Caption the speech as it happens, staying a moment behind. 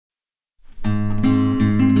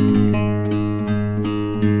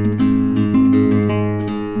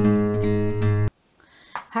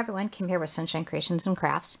Hi everyone, Kim here with Sunshine Creations and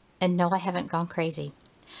Crafts, and no, I haven't gone crazy.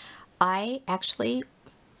 I actually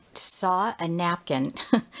saw a napkin.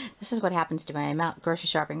 This is what happens to me. I'm out grocery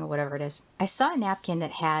shopping or whatever it is. I saw a napkin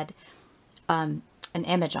that had an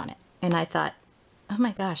image on it, and I thought, oh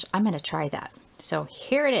my gosh, I'm going to try that. So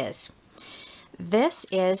here it is. This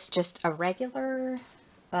is just a regular,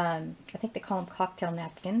 I think they call them cocktail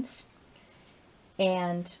napkins,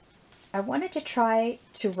 and I wanted to try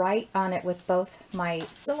to write on it with both my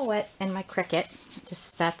Silhouette and my Cricut.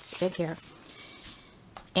 Just that's it here.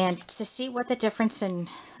 And to see what the difference in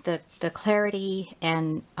the clarity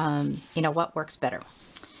and, you know, what works better.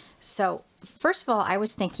 So first of all, I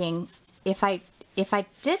was thinking, if I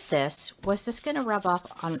did this, was this going to rub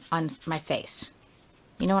off on my face?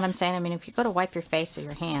 You know what I'm saying? I mean, if you go to wipe your face or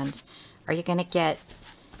your hands, are you going to get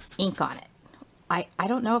ink on it? I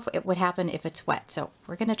don't know if it would happen if it's wet, so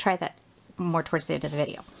we're going to try that more towards the end of the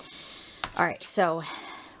video. All right, so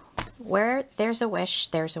where there's a wish,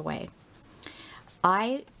 there's a way.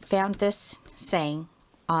 I found this saying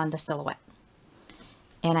on the Silhouette,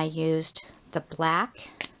 and I used the black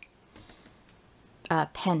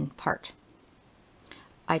pen part.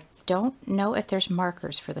 I don't know if there's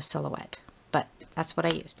markers for the Silhouette, but that's what I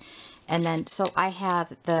used. And then, so I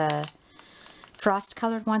have the frost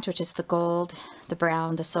colored ones, which is the gold, the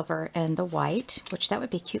brown, the silver, and the white, which that would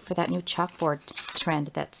be cute for that new chalkboard trend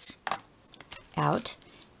that's out.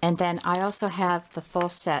 And then I also have the full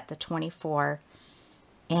set, the 24,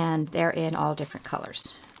 and they're in all different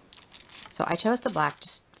colors. So I chose the black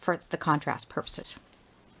just for the contrast purposes.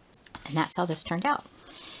 And that's how this turned out.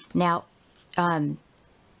 Now,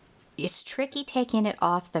 it's tricky taking it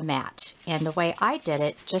off the mat. And the way I did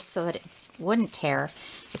it, just so that it wouldn't tear,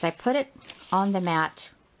 is I put it on the mat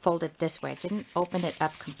folded this way. I didn't open it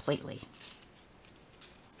up completely.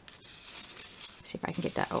 See if I can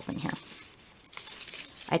get that open here.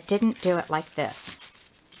 I didn't do it like this.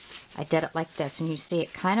 I did it like this, and you see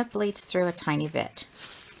it kind of bleeds through a tiny bit.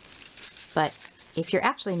 But if you're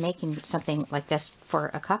actually making something like this for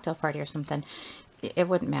a cocktail party or something, it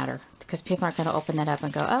wouldn't matter, because people aren't going to open that up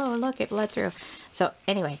and go, oh, look, it bled through. So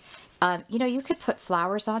anyway, you know, you could put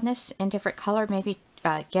flowers on this in different color, maybe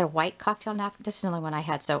get a white cocktail napkin. This is the only one I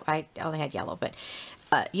had, so I only had yellow, but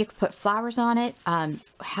you could put flowers on it. How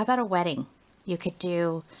about a wedding? You could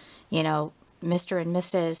do, you know, Mr. and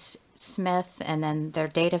Mrs. Smith, and then their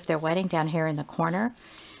date of their wedding down here in the corner.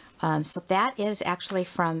 So that is actually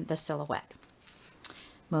from the Silhouette.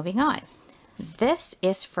 Moving on. This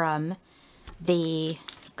is from the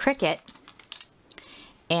Cricut,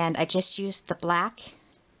 and I just used the black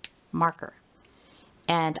marker,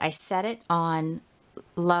 and I set it on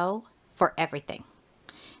low for everything.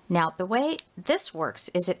 Now, the way this works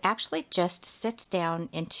is it actually just sits down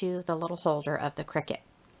into the little holder of the Cricut.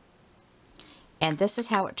 And this is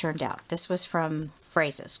how it turned out. This was from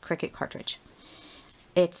Phrases Cricut cartridge.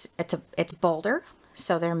 It's bolder,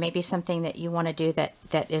 so there may be something that you want to do that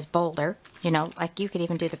is bolder. You know, like you could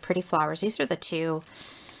even do the pretty flowers. These are the two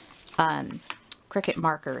Cricut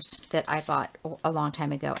markers that I bought a long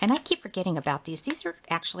time ago, and I keep forgetting about these. These are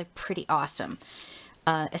actually pretty awesome,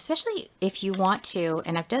 especially if you want to.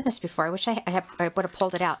 And I've done this before. I wish I would have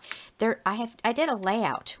pulled it out. I did a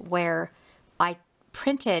layout where I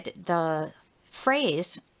printed the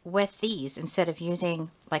phrase with these instead of using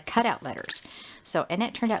like cutout letters. So, and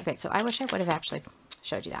it turned out good. So I wish I would have actually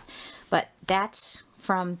showed you that. But that's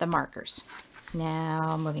from the markers.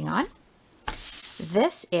 Now, moving on.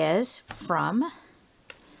 This is from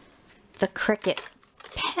the Cricut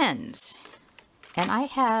pens. And I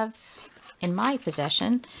have in my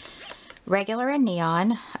possession regular and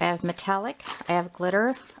neon. I have metallic, I have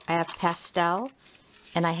glitter, I have pastel,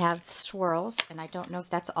 and I have swirls, and I don't know if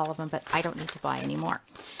that's all of them, but I don't need to buy any more.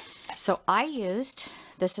 So I used,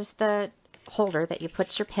 this is the holder that you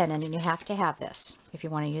put your pen in, and you have to have this if you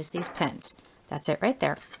want to use these pens. That's it right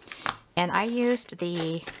there. And I used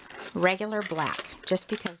the regular black, just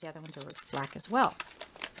because the other ones are black as well.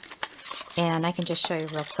 And I can just show you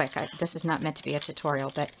real quick. This is not meant to be a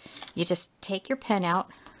tutorial, but you just take your pen out,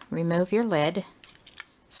 remove your lid,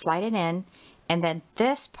 slide it in, and then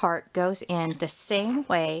this part goes in the same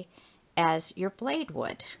way as your blade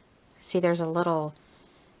would. See, there's a little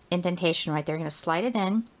indentation right there. You're going to slide it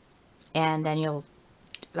in, and then you'll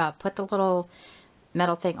put the little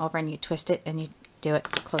metal thing over, and you twist it, and you do it,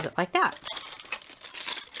 close it like that.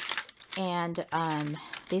 And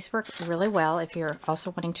these work really well if you're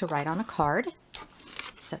also wanting to write on a card.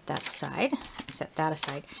 Set that aside. Set that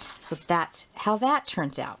aside. So that's how that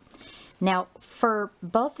turns out. Now, for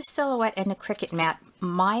both the Silhouette and the Cricut mat,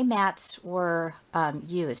 my mats were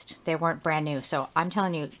used. They weren't brand new. So I'm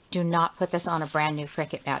telling you, do not put this on a brand new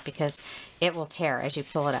Cricut mat because it will tear as you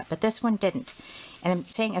pull it up. But this one didn't. And I'm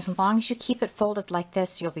saying as long as you keep it folded like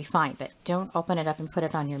this, you'll be fine. But don't open it up and put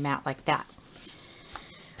it on your mat like that.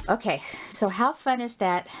 Okay, so how fun is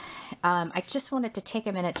that? I just wanted to take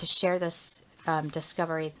a minute to share this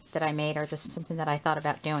discovery that I made, or this is something that I thought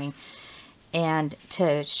about doing, and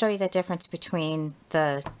to show you the difference between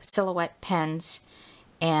the Silhouette pens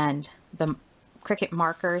and the Cricut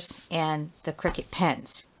markers and the Cricut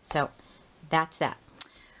pens. So that's that.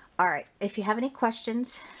 All right, if you have any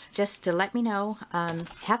questions, just to let me know.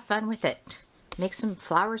 Have fun with it. Make some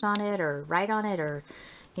flowers on it, or write on it, or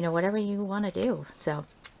you know, whatever you want to do. So,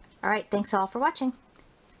 all right, thanks all for watching.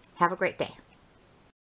 Have a great day.